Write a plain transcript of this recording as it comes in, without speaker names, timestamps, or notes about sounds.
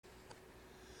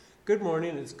Good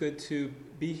morning. It's good to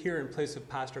be here in place of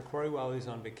Pastor Corey while he's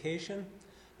on vacation.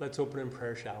 Let's open in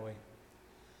prayer, shall we?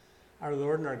 Our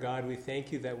Lord and our God, we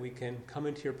thank you that we can come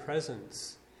into your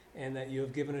presence and that you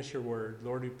have given us your word.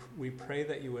 Lord, we pray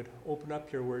that you would open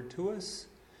up your word to us,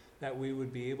 that we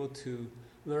would be able to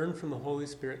learn from the Holy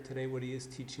Spirit today what he is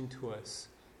teaching to us.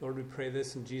 Lord, we pray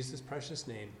this in Jesus' precious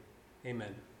name.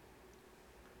 Amen.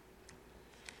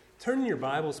 Turn in your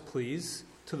Bibles, please,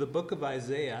 to the book of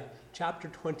Isaiah, chapter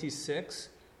 26,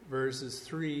 verses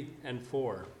 3 and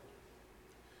 4.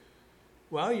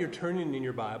 While you're turning in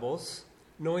your Bibles,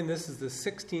 knowing this is the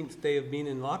 16th day of being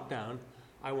in lockdown,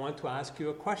 I want to ask you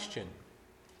a question.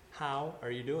 How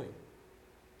are you doing?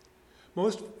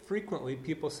 Most frequently,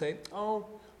 people say, "Oh,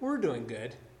 we're doing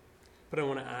good." But I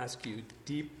want to ask you,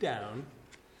 deep down,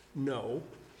 no,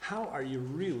 how are you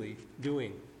really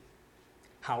doing?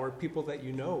 How are people that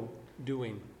you know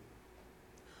doing?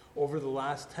 Over the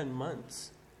last 10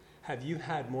 months, have you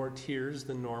had more tears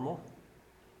than normal?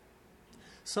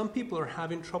 Some people are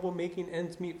having trouble making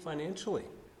ends meet financially.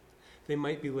 They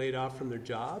might be laid off from their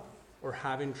job or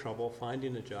having trouble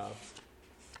finding a job.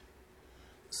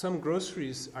 Some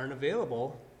groceries aren't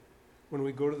available when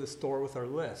we go to the store with our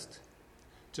list.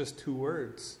 Just 2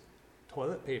 words,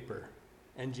 toilet paper,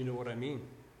 and you know what I mean.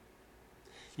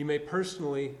 You may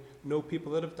personally know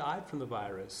people that have died from the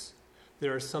virus.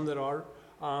 There are some that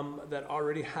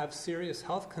already have serious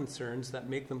health concerns that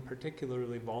make them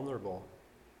particularly vulnerable.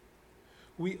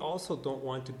 We also don't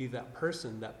want to be that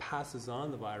person that passes on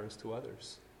the virus to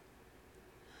others.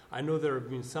 I know there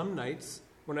have been some nights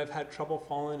when I've had trouble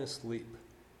falling asleep,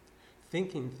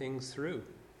 thinking things through.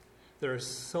 There are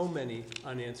so many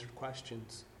unanswered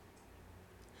questions.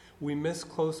 We miss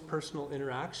close personal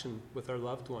interaction with our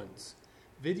loved ones.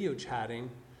 Video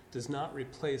chatting does not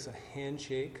replace a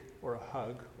handshake or a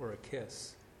hug or a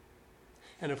kiss.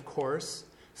 And of course,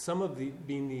 some of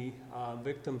being the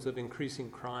victims of increasing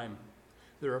crime.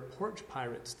 There are porch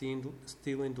pirates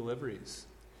stealing deliveries.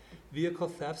 Vehicle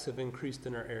thefts have increased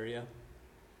in our area.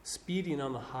 Speeding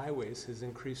on the highways has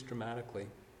increased dramatically.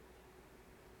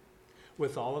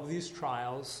 With all of these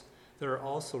trials, there are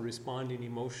also responding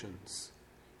emotions: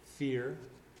 fear,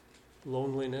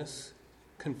 loneliness,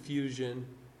 confusion,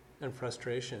 and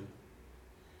frustration.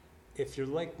 If you're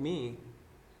like me,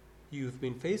 you've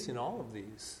been facing all of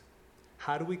these.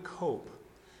 How do we cope?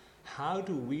 How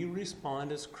do we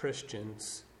respond as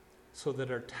Christians so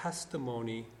that our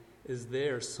testimony is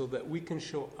there so that we can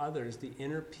show others the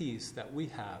inner peace that we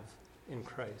have in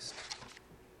Christ?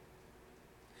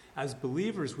 As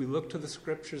believers, we look to the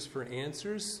scriptures for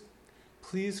answers.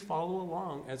 Please follow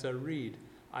along as I read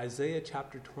Isaiah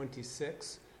chapter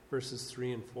 26, verses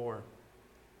 3 and 4.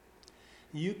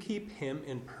 You keep him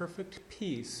in perfect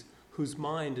peace whose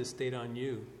mind is stayed on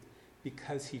you,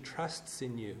 because he trusts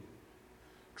in you.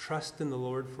 Trust in the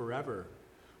Lord forever,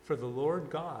 for the Lord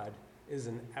God is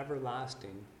an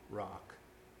everlasting rock.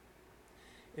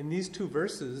 In these 2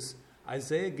 verses,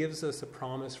 Isaiah gives us a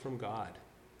promise from God.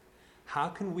 How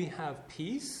can we have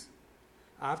peace?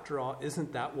 After all,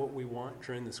 isn't that what we want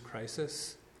during this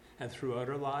crisis and throughout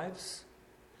our lives?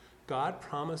 God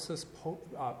promises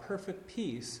perfect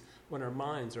peace when our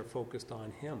minds are focused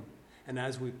on him, and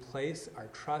as we place our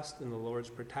trust in the Lord's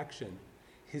protection,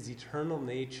 his eternal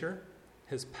nature,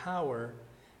 his power,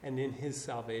 and in his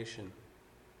salvation.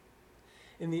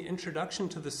 In the introduction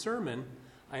to the sermon,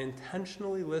 I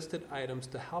intentionally listed items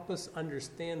to help us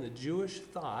understand the Jewish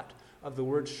thought of the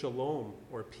word shalom,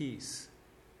 or peace.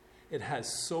 It has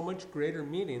so much greater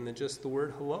meaning than just the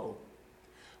word hello.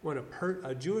 When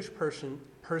a Jewish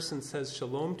person says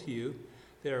shalom to you,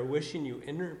 they are wishing you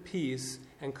inner peace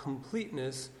and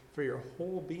completeness for your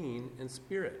whole being and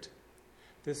spirit.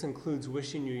 This includes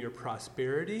wishing you your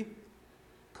prosperity,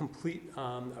 complete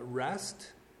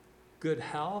rest, good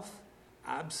health,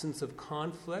 absence of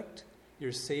conflict,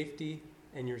 your safety,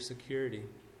 and your security.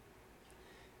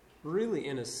 Really,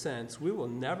 in a sense, we will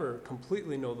never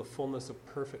completely know the fullness of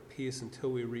perfect peace until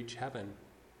we reach heaven.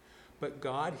 But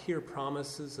God here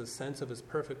promises a sense of his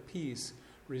perfect peace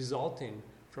resulting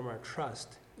from our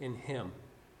trust in him.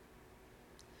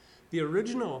 The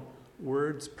original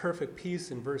words perfect peace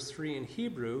in verse 3 in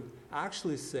Hebrew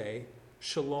actually say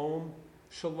shalom,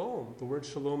 shalom. The word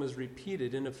shalom is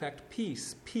repeated, in effect,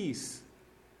 peace, peace.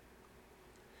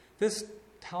 This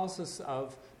tells us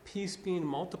of peace being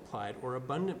multiplied or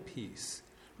abundant peace.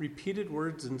 Repeated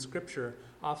words in Scripture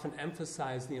often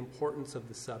emphasize the importance of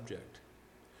the subject.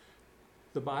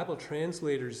 The Bible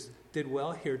translators did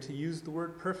well here to use the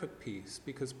word perfect peace,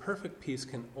 because perfect peace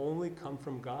can only come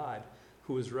from God,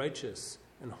 who is righteous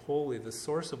and holy, the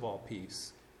source of all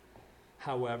peace.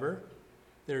 However,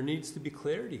 There needs to be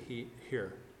clarity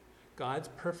here. God's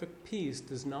perfect peace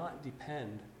does not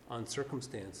depend on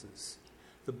circumstances.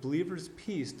 The believer's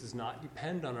peace does not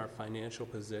depend on our financial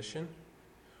position,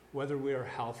 whether we are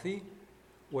healthy,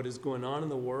 what is going on in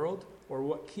the world, or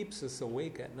what keeps us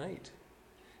awake at night.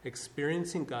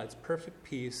 Experiencing God's perfect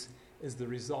peace is the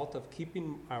result of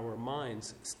keeping our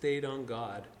minds stayed on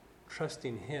God,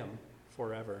 trusting Him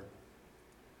forever.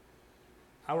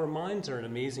 Our minds are an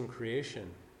amazing creation.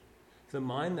 The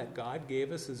mind that God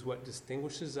gave us is what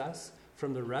distinguishes us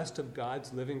from the rest of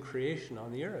God's living creation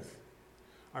on the earth.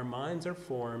 Our minds are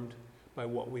formed by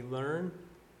what we learn,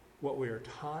 what we are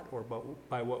taught, or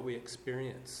by what we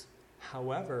experience.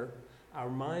 However, our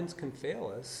minds can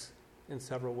fail us in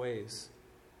several ways.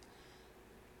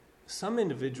 Some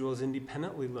individuals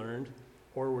independently learned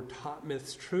or were taught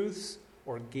mistruths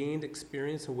or gained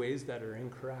experience in ways that are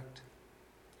incorrect,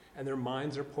 and their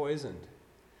minds are poisoned.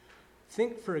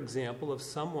 Think, for example, of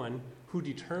someone who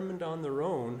determined on their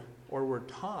own or were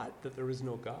taught that there is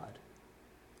no God.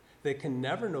 They can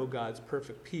never know God's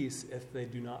perfect peace if they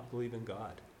do not believe in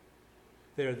God.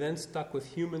 They are then stuck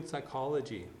with human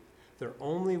psychology. Their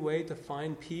only way to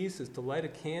find peace is to light a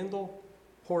candle,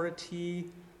 pour a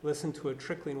tea, listen to a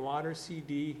trickling water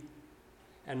CD,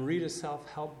 and read a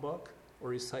self-help book or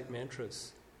recite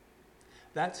mantras.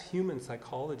 That's human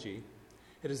psychology.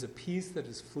 It is a peace that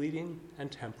is fleeting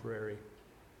and temporary.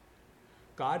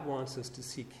 God wants us to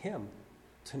seek Him,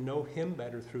 to know Him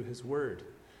better through His Word,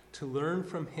 to learn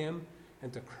from Him,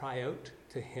 and to cry out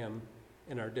to Him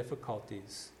in our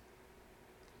difficulties.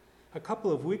 A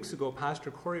couple of weeks ago,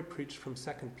 Pastor Corey preached from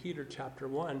 2 Peter chapter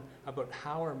 1 about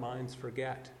how our minds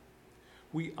forget.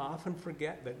 We often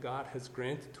forget that God has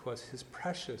granted to us His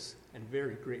precious and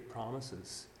very great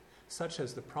promises, such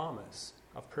as the promise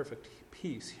of perfect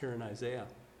peace here in Isaiah.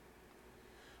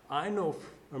 I know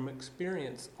from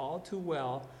experience all too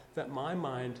well that my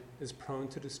mind is prone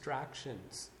to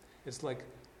distractions. It's like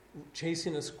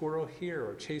chasing a squirrel here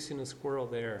or chasing a squirrel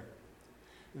there.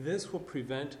 This will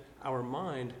prevent our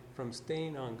mind from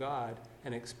staying on God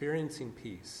and experiencing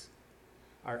peace.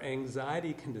 Our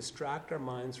anxiety can distract our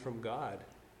minds from God.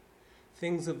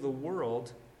 Things of the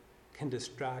world can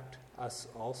distract us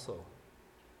also.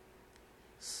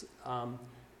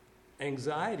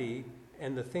 Anxiety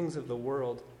and the things of the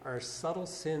world are subtle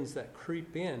sins that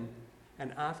creep in,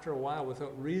 and after a while,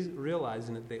 without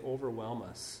realizing it, they overwhelm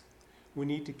us. We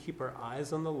need to keep our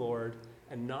eyes on the Lord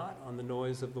and not on the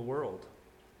noise of the world.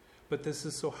 But this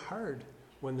is so hard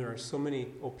when there are so many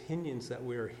opinions that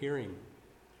we are hearing.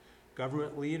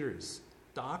 Government leaders,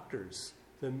 doctors,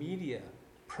 the media,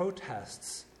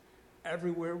 protests.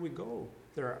 Everywhere we go,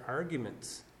 there are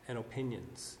arguments and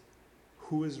opinions.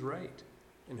 Who is right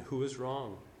and who is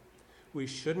wrong? We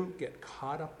shouldn't get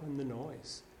caught up in the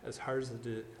noise, as hard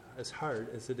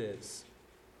as it is.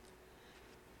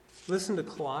 Listen to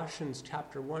Colossians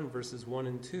chapter 1, verses 1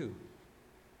 and 2.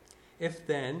 If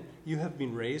then you have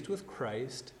been raised with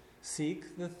Christ,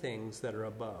 seek the things that are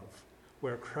above,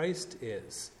 where Christ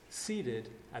is, seated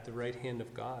at the right hand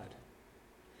of God.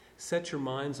 Set your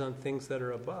minds on things that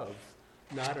are above,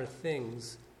 not on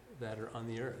things that are on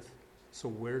the earth. So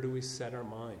where do we set our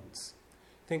minds?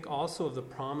 Think also of the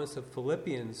promise of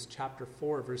Philippians chapter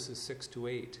 4, verses 6 to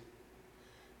 8.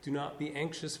 Do not be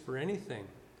anxious for anything,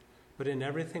 but in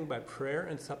everything by prayer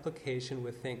and supplication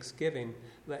with thanksgiving,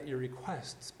 let your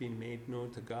requests be made known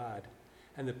to God.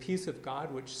 And the peace of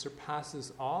God, which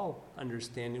surpasses all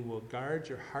understanding, will guard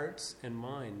your hearts and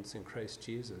minds in Christ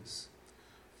Jesus.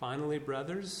 Finally,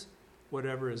 brothers,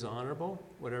 whatever is honorable,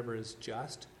 whatever is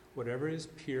just, whatever is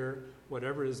pure,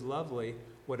 whatever is lovely,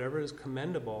 whatever is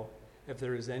commendable, if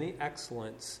there is any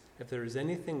excellence, if there is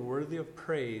anything worthy of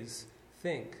praise,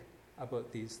 think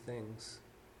about these things.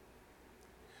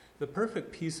 The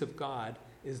perfect peace of God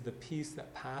is the peace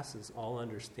that passes all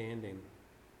understanding.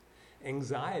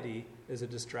 Anxiety is a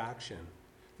distraction.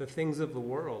 The things of the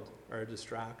world are a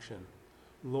distraction.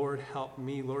 Lord, help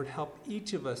me. Lord, help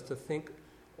each of us to think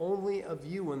only of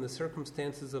you when the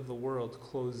circumstances of the world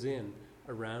close in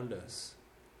around us.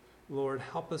 Lord,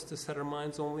 help us to set our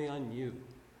minds only on you.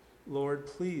 Lord,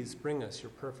 please bring us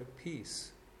your perfect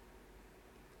peace.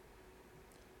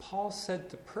 Paul said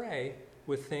to pray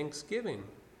with thanksgiving.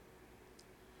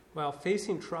 While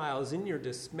facing trials in your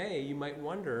dismay, you might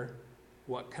wonder,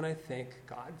 what can I thank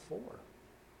God for?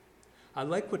 I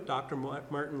like what Dr.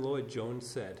 Martin Lloyd-Jones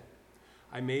said.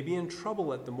 I may be in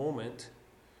trouble at the moment,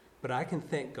 but I can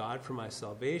thank God for my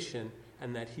salvation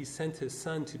and that he sent his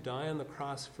Son to die on the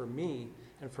cross for me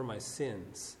and for my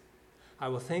sins. I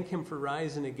will thank him for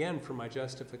rising again for my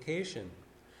justification.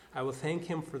 I will thank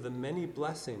him for the many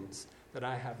blessings that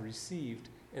I have received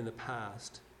in the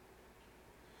past.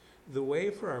 The way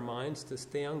for our minds to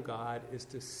stay on God is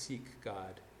to seek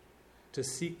God, to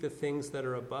seek the things that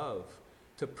are above,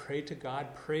 to pray to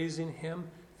God, praising Him,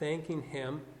 thanking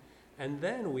Him, and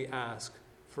then we ask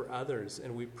for others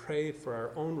and we pray for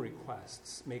our own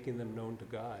requests, making them known to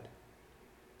God.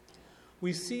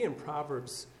 We see in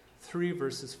Proverbs 3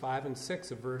 verses 5 and 6,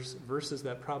 verses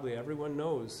that probably everyone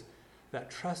knows, that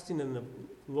trusting in the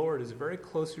Lord is very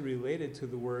closely related to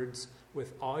the words,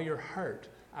 with all your heart,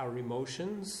 our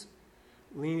emotions,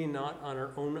 leaning not on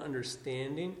our own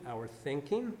understanding, our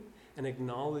thinking, and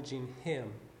acknowledging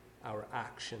Him, our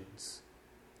actions.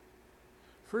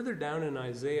 Further down in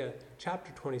Isaiah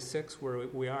chapter 26, where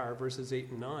we are, verses 8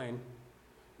 and 9,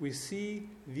 we see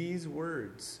these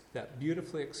words that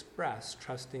beautifully express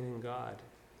trusting in God.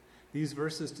 These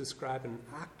verses describe an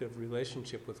active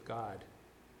relationship with God.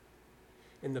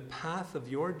 In the path of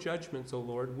your judgments, O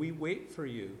Lord, we wait for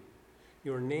you.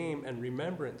 Your name and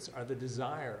remembrance are the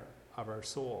desire of our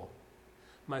soul.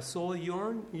 My soul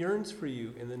yearns for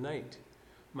you in the night.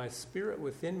 My spirit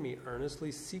within me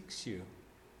earnestly seeks you.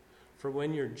 For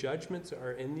when your judgments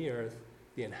are in the earth,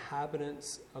 the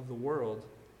inhabitants of the world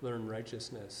learn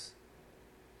righteousness.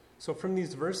 So from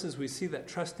these verses, we see that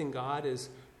trusting God is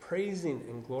praising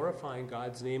and glorifying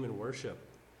God's name in worship,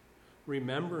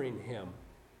 remembering Him,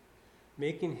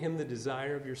 making Him the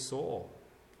desire of your soul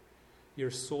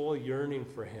yearning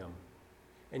for Him,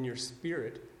 and your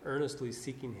spirit earnestly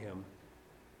seeking Him.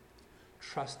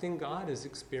 Trusting God is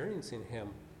experiencing Him,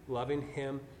 loving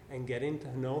Him, and getting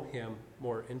to know Him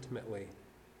more intimately.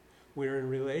 We are in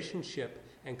relationship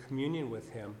and communion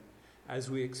with Him. As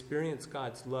we experience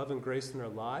God's love and grace in our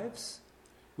lives,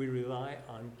 we rely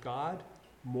on God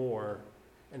more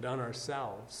and on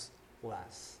ourselves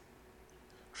less.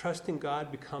 Trusting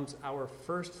God becomes our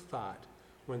first thought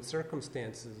when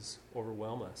circumstances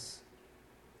overwhelm us.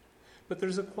 But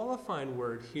there's a qualifying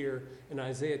word here in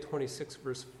Isaiah 26,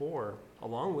 verse 4,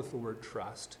 along with the word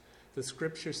trust. The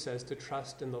scripture says to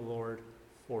trust in the Lord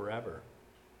forever.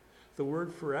 The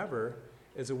word forever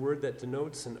is a word that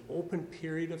denotes an open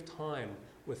period of time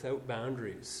without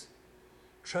boundaries.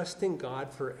 Trusting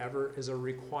God forever is a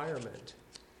requirement.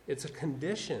 It's a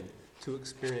condition to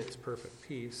experience perfect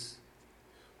peace.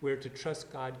 We are to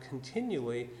trust God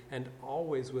continually and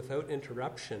always without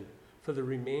interruption for the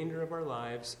remainder of our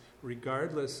lives,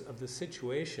 regardless of the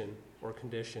situation or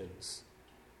conditions.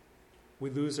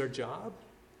 We lose our job,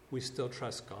 we still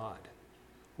trust God.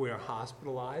 We are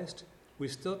hospitalized, we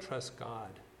still trust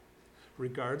God.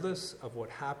 Regardless of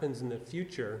what happens in the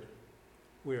future,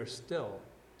 we are still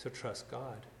to trust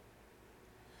God.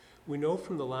 We know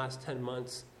from the last 10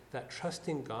 months that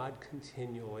trusting God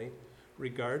continually,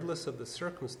 regardless of the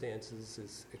circumstances,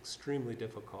 is extremely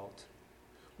difficult.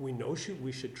 We know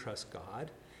we should trust God.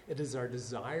 It is our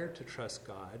desire to trust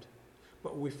God,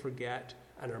 but we forget,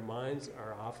 and our minds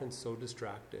are often so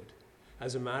distracted.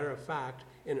 As a matter of fact,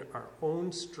 in our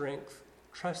own strength,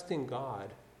 trusting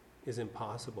God is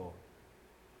impossible.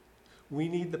 We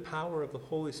need the power of the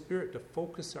Holy Spirit to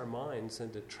focus our minds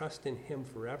and to trust in Him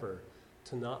forever,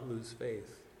 to not lose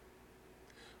faith.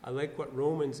 I like what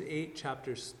Romans 8,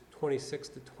 chapters 26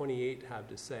 to 28 have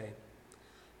to say.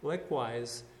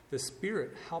 Likewise, the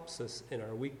Spirit helps us in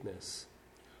our weakness,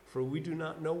 for we do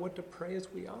not know what to pray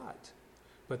as we ought,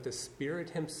 but the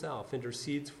Spirit Himself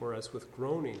intercedes for us with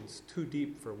groanings too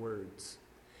deep for words.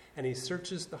 And He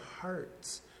searches the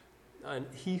hearts, and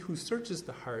He who searches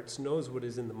the hearts knows what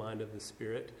is in the mind of the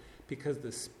Spirit, because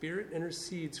the Spirit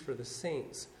intercedes for the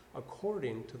saints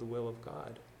according to the will of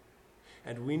God.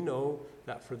 And we know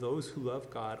that for those who love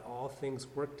God, all things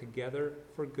work together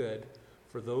for good,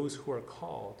 for those who are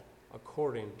called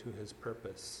according to His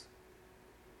purpose.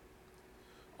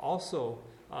 Also,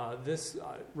 this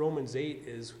Romans 8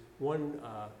 is one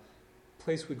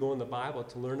place we go in the Bible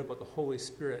to learn about the Holy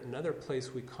Spirit. Another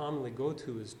place we commonly go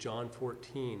to is John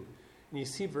 14. And you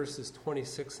see verses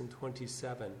 26 and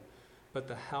 27. But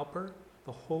the Helper,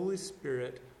 the Holy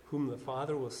Spirit, whom the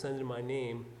Father will send in my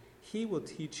name, He will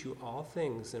teach you all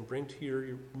things and bring to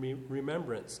your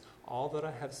remembrance all that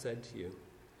I have said to you.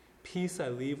 Peace I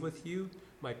leave with you,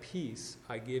 my peace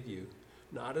I give you.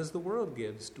 Not as the world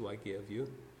gives do I give you.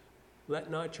 Let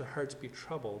not your hearts be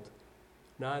troubled,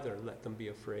 neither let them be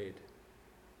afraid.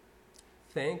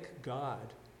 Thank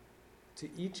God to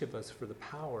each of us for the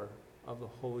power of the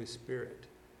Holy Spirit.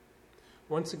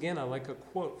 Once again, I like a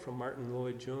quote from Martin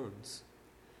Lloyd-Jones.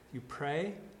 You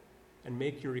pray and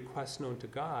make your requests known to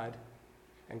God,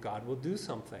 and God will do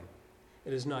something.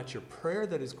 It is not your prayer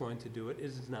that is going to do it. It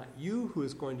is not you who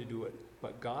is going to do it,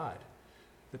 but God.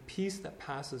 The peace that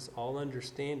passes all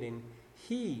understanding,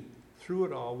 He Through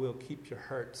it all, we'll keep your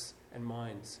hearts and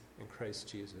minds in Christ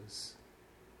Jesus.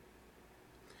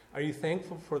 Are you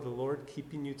thankful for the Lord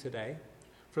keeping you today,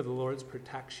 for the Lord's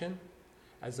protection?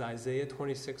 As Isaiah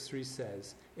 26:3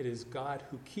 says, it is God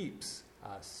who keeps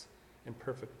us in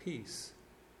perfect peace.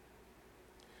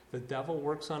 The devil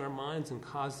works on our minds and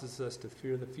causes us to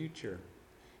fear the future.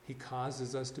 He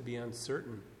causes us to be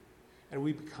uncertain, and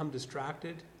we become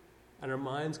distracted, and our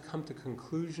minds come to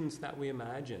conclusions that we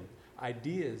imagine,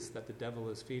 ideas that the devil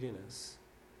is feeding us.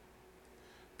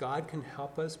 God can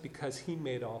help us because he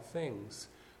made all things.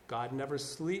 God never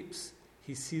sleeps.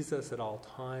 He sees us at all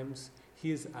times.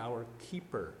 He is our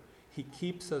keeper. He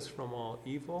keeps us from all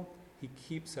evil. He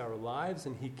keeps our lives,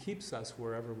 and he keeps us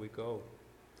wherever we go.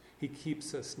 He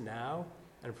keeps us now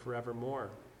and forevermore.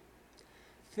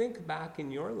 Think back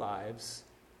in your lives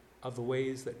of the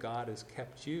ways that God has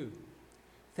kept you.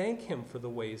 Thank him for the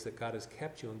ways that God has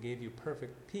kept you and gave you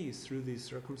perfect peace through these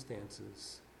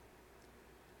circumstances.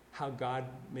 How God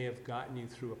may have gotten you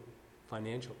through a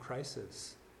financial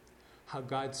crisis. How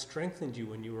God strengthened you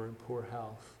when you were in poor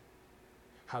health.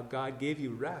 How God gave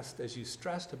you rest as you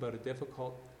stressed about a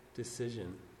difficult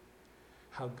decision.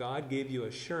 How God gave you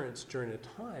assurance during a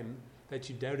time that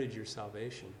you doubted your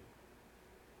salvation.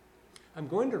 I'm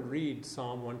going to read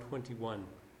Psalm 121.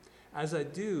 As I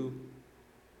do,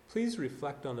 please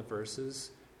reflect on the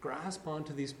verses, grasp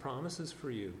onto these promises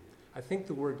for you. I think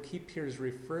the word keep here is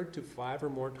referred to 5 or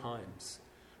more times.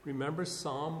 Remember,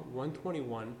 Psalm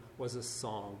 121 was a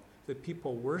song. The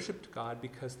people worshiped God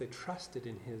because they trusted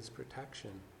in his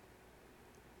protection.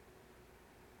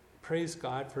 Praise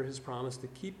God for his promise to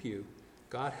keep you.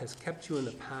 God has kept you in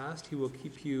the past. He will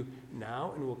keep you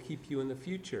now and will keep you in the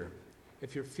future.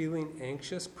 If you're feeling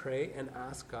anxious, pray and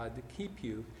ask God to keep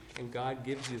you, and God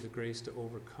gives you the grace to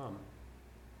overcome.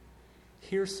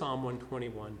 Hear Psalm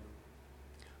 121.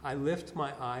 I lift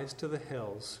my eyes to the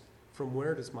hills. From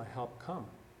where does my help come?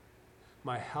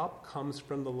 My help comes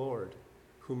from the Lord,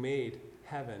 who made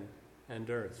heaven and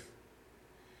earth.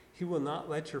 He will not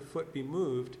let your foot be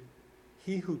moved.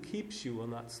 He who keeps you will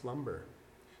not slumber.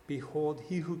 Behold,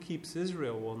 he who keeps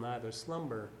Israel will neither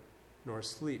slumber nor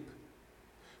sleep.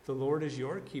 The Lord is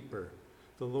your keeper.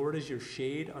 The Lord is your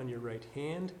shade on your right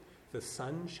hand. The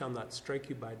sun shall not strike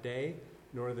you by day,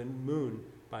 nor the moon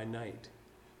by night.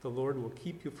 The Lord will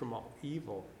keep you from all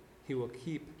evil. He will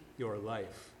keep your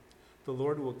life. The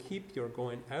Lord will keep your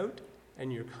going out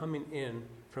and your coming in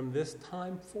from this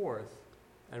time forth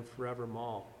and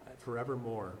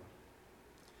forevermore.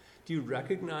 Do you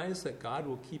recognize that God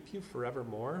will keep you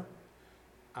forevermore?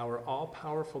 Our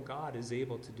all-powerful God is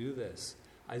able to do this.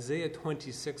 Isaiah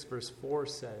 26 verse 4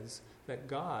 says that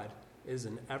God is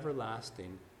an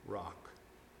everlasting rock.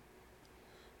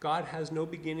 God has no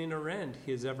beginning or end.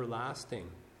 He is everlasting.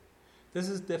 This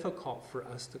is difficult for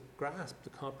us to grasp, to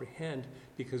comprehend,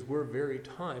 because we're very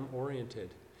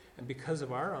time-oriented. And because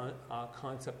of our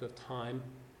concept of time,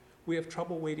 we have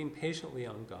trouble waiting patiently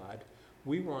on God.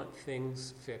 We want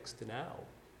things fixed now.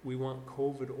 We want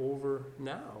COVID over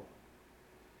now.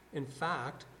 In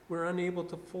fact, we're unable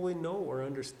to fully know or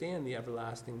understand the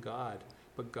everlasting God,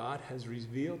 but God has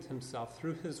revealed himself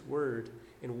through his word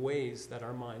in ways that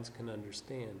our minds can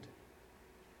understand.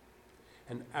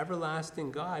 An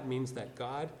everlasting God means that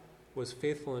God was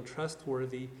faithful and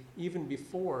trustworthy even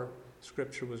before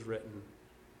Scripture was written.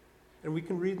 And we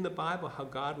can read in the Bible how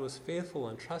God was faithful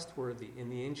and trustworthy in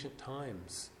the ancient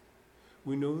times.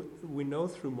 We know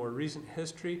through more recent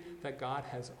history that God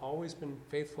has always been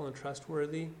faithful and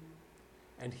trustworthy,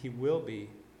 and he will be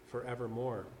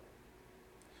forevermore.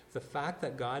 The fact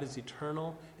that God is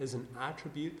eternal is an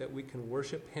attribute that we can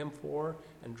worship him for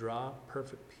and draw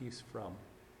perfect peace from.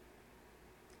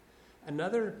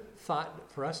 Another thought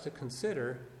for us to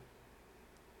consider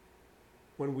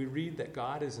when we read that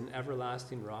God is an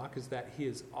everlasting rock is that he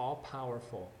is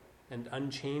all-powerful and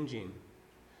unchanging.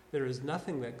 There is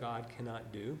nothing that God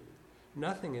cannot do.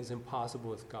 Nothing is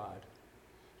impossible with God.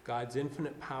 God's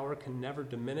infinite power can never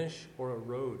diminish or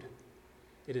erode.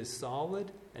 It is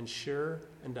solid and sure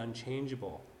and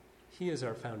unchangeable. He is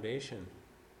our foundation.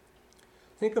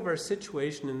 Think of our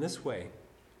situation in this way.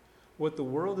 What the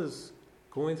world is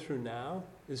going through now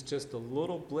is just a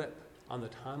little blip on the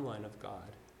timeline of God.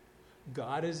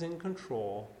 God is in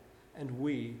control, and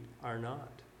we are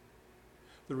not.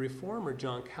 The reformer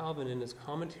John Calvin, in his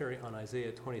commentary on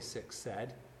Isaiah 26,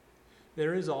 said,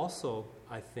 "There is also,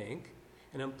 I think,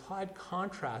 an implied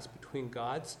contrast between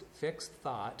God's fixed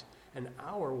thought and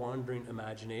our wandering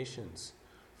imaginations.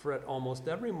 For at almost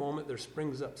every moment there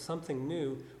springs up something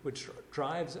new which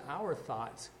drives our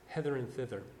thoughts hither and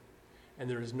thither. And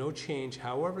there is no change,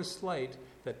 however slight,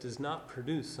 that does not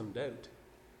produce some doubt.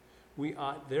 We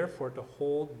ought therefore to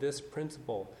hold this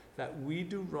principle, that we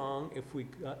do wrong if we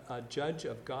judge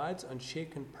of God's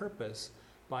unshaken purpose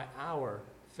by our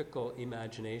fickle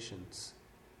imaginations.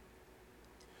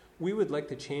 We would like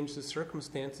to change the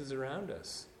circumstances around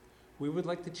us. We would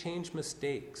like to change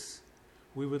mistakes.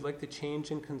 We would like to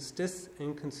change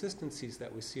inconsistencies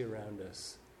that we see around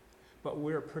us. But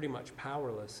we're pretty much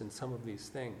powerless in some of these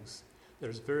things.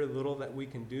 There's very little that we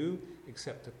can do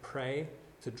except to pray,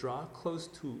 to draw close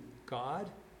to God,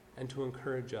 and to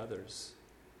encourage others.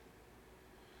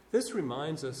 This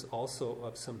reminds us also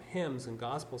of some hymns and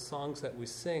gospel songs that we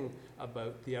sing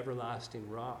about the everlasting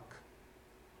rock.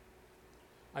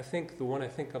 I think the one I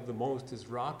think of the most is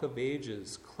Rock of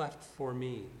Ages, cleft for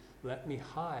me, let me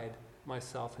hide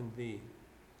myself in thee.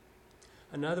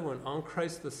 Another one, on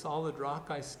Christ the solid rock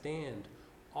I stand,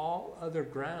 all other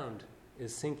ground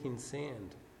is sinking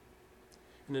sand.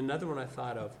 And another one I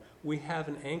thought of, we have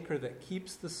an anchor that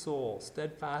keeps the soul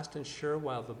steadfast and sure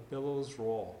while the billows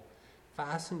roll,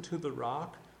 fastened to the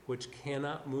rock which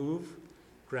cannot move,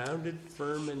 grounded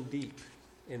firm and deep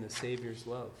in the Savior's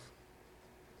love.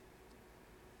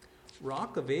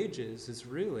 Rock of Ages is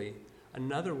really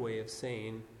another way of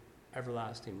saying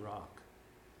everlasting rock.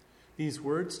 These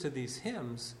words to these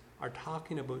hymns are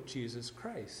talking about Jesus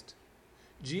Christ.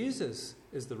 Jesus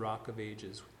is the rock of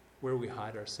ages where we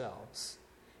hide ourselves,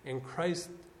 and Christ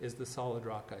is the solid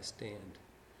rock I stand.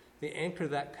 The anchor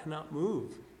that cannot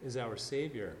move is our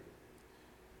Savior.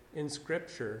 In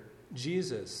Scripture,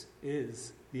 Jesus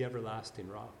is the everlasting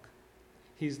rock.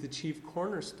 He's the chief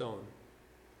cornerstone.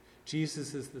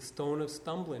 Jesus is the stone of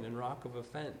stumbling and rock of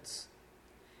offense.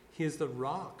 He is the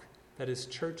rock that his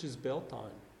church is built on.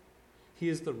 He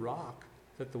is the rock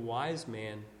that the wise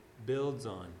man builds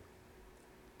on.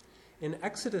 In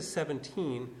Exodus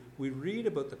 17, we read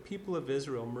about the people of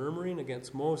Israel murmuring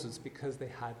against Moses because they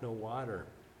had no water.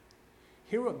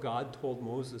 Hear what God told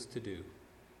Moses to do.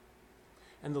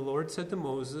 And the Lord said to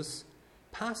Moses,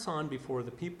 pass on before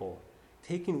the people,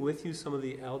 taking with you some of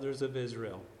the elders of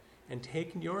Israel, and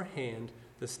take in your hand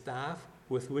the staff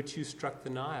with which you struck the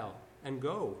Nile, and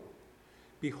go.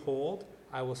 Behold,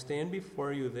 I will stand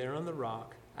before you there on the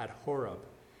rock at Horeb,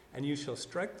 and you shall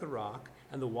strike the rock,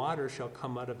 and the water shall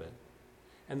come out of it,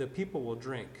 and the people will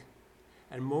drink.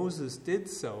 And Moses did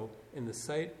so in the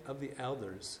sight of the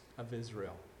elders of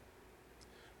Israel.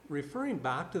 Referring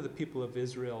back to the people of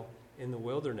Israel in the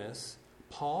wilderness,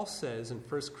 Paul says in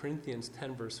 1 Corinthians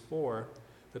 10 verse 4,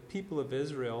 the people of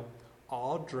Israel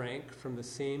all drank from the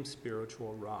same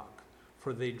spiritual rock,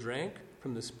 for they drank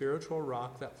from the spiritual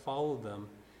rock that followed them,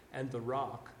 and the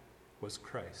rock was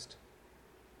Christ.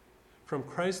 From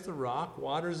Christ the rock,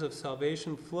 waters of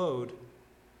salvation flowed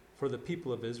for the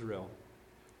people of Israel.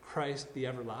 Christ, the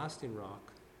everlasting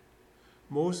rock.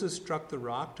 Moses struck the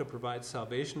rock to provide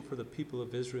salvation for the people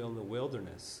of Israel in the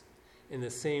wilderness. In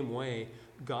the same way,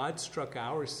 God struck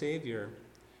our Savior,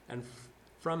 and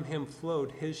from him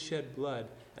flowed his shed blood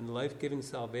and life-giving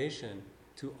salvation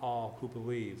to all who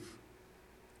believe.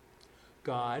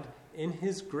 God, in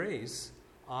his grace,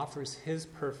 offers his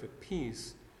perfect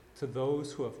peace to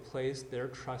those who have placed their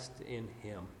trust in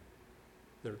him,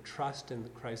 their trust in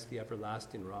Christ, the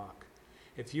everlasting rock.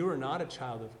 If you are not a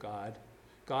child of God,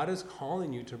 God is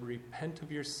calling you to repent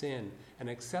of your sin and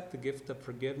accept the gift of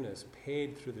forgiveness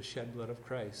paid through the shed blood of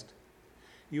Christ.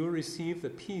 You will receive the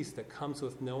peace that comes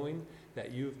with knowing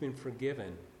that you have been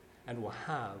forgiven and will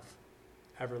have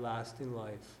everlasting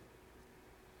life.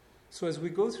 So as we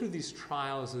go through these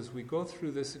trials, as we go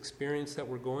through this experience that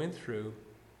we're going through,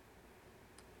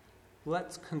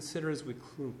 let's consider as we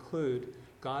conclude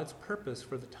God's purpose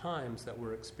for the times that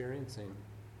we're experiencing.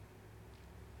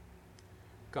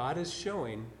 God is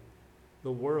showing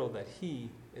the world that he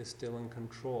is still in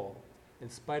control. In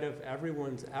spite of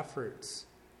everyone's efforts,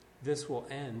 this will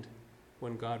end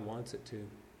when God wants it to.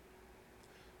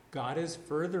 God is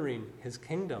furthering his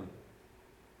kingdom.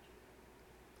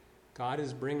 God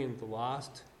is bringing the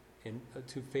lost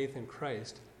to faith in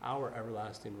Christ, our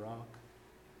everlasting rock.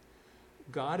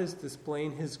 God is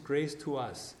displaying his grace to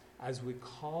us as we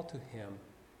call to him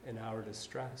in our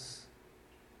distress.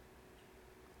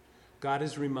 God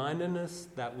is reminding us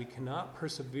that we cannot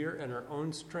persevere in our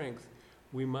own strength.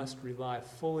 We must rely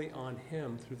fully on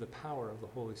him through the power of the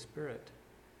Holy Spirit.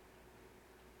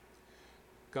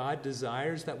 God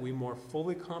desires that we more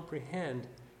fully comprehend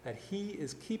that he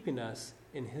is keeping us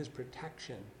in his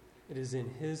protection. It is in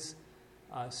his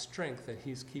strength that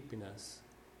he's keeping us.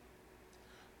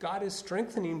 God is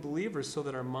strengthening believers so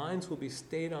that our minds will be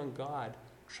stayed on God,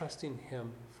 trusting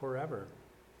him forever.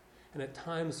 And at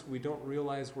times we don't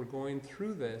realize we're going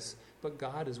through this, but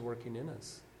God is working in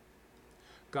us.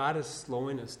 God is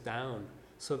slowing us down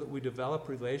so that we develop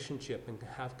relationship and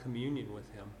have communion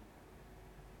with him.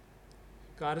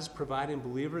 God is providing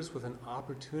believers with an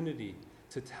opportunity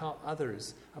to tell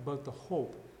others about the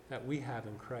hope that we have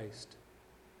in Christ.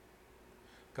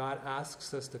 God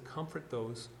asks us to comfort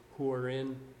those who are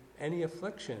in any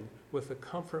affliction with the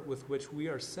comfort with which we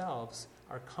ourselves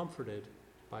are comforted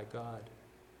by God.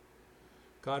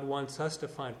 God wants us to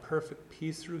find perfect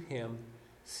peace through him,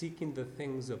 seeking the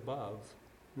things above,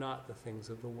 not the things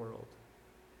of the world.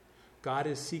 God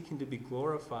is seeking to be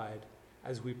glorified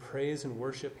as we praise and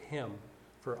worship him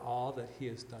for all that he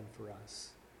has done for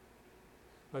us.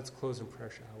 Let's close in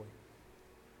prayer, shall we?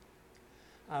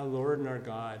 Our Lord and our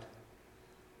God,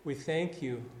 we thank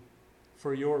you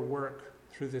for your work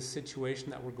through this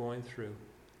situation that we're going through.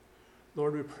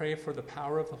 Lord, we pray for the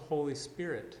power of the Holy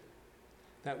Spirit,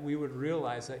 that we would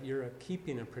realize that you're a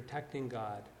keeping and protecting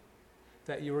God,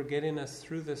 that you are getting us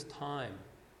through this time,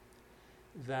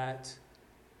 that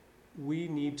we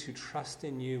need to trust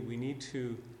in you. We need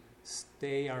to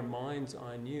stay our minds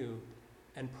on you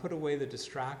and put away the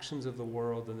distractions of the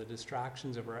world and the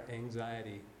distractions of our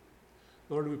anxiety.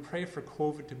 Lord, we pray for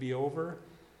COVID to be over,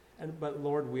 but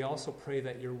Lord, we also pray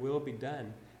that your will be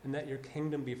done and that your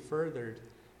kingdom be furthered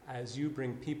as you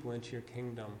bring people into your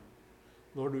kingdom.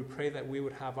 Lord, we pray that we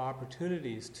would have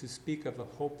opportunities to speak of the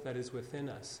hope that is within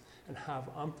us and have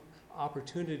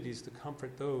opportunities to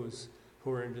comfort those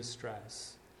who are in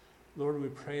distress. Lord, we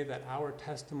pray that our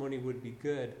testimony would be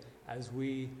good as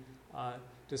we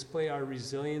display our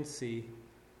resiliency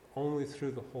only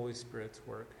through the Holy Spirit's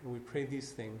work. And we pray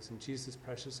these things in Jesus'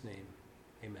 precious name.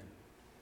 Amen.